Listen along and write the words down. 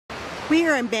We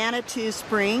are in Manitou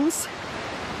Springs,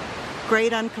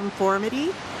 Great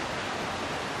Unconformity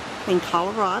in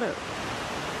Colorado.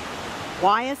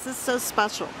 Why is this so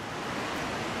special?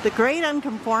 The Great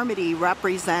Unconformity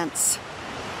represents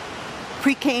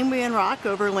Precambrian rock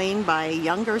overlain by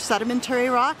younger sedimentary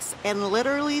rocks, and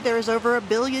literally there's over 1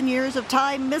 billion years of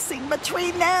time missing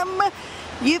between them.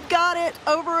 You've got it,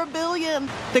 over 1 billion.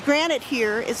 The granite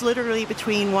here is literally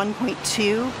between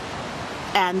 1.2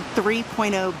 and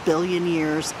 3.0 billion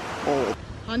years old.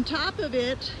 On top of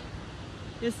it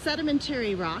is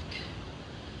sedimentary rock.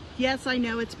 Yes, I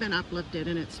know it's been uplifted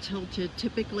and it's tilted.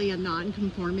 Typically a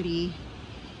non-conformity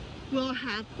will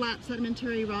have flat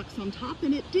sedimentary rocks on top,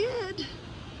 and it did,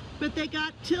 but they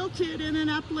got tilted in an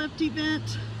uplift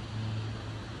event.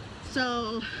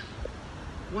 So,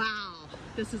 wow,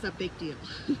 this is a big deal.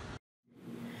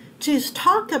 To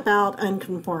talk about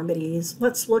unconformities,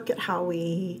 let's look at how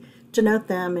we denote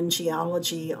them in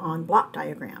geology on block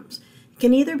diagrams. It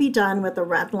can either be done with a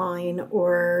red line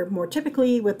or more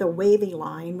typically with a wavy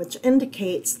line, which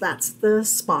indicates that's the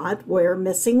spot where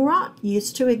missing rock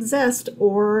used to exist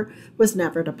or was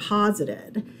never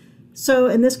deposited. So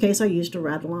in this case, I used a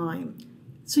red line.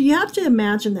 So you have to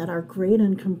imagine that our great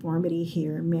unconformity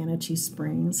here in Manitou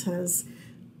Springs has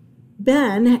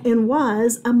been and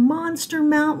was a monster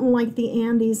mountain like the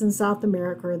Andes in South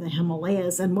America or the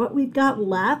Himalayas, and what we've got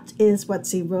left is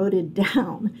what's eroded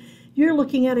down. You're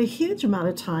looking at a huge amount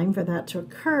of time for that to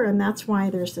occur, and that's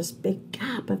why there's this big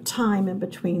gap of time in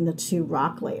between the two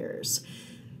rock layers.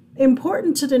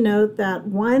 Important to denote that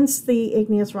once the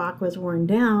igneous rock was worn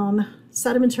down,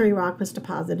 sedimentary rock was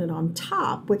deposited on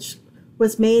top, which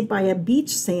was made by a beach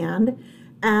sand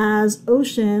as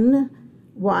ocean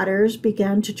waters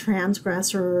began to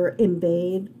transgress or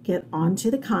invade, get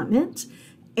onto the continent,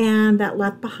 and that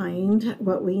left behind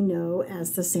what we know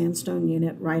as the sandstone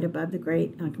unit right above the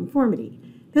Great Unconformity.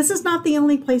 This is not the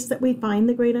only place that we find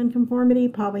the Great Unconformity.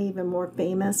 Probably even more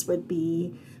famous would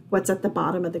be what's at the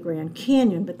bottom of the Grand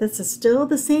Canyon, but this is still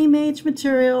the same age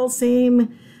material,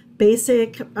 same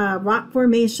basic rock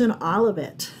formation, all of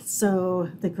it. So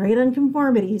the Great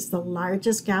Unconformity is the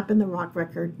largest gap in the rock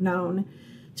record known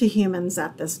to humans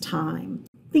at this time.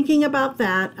 Thinking about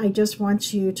that, I just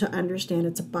want you to understand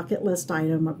it's a bucket list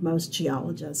item of most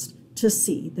geologists to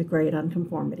see the Great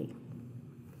Unconformity.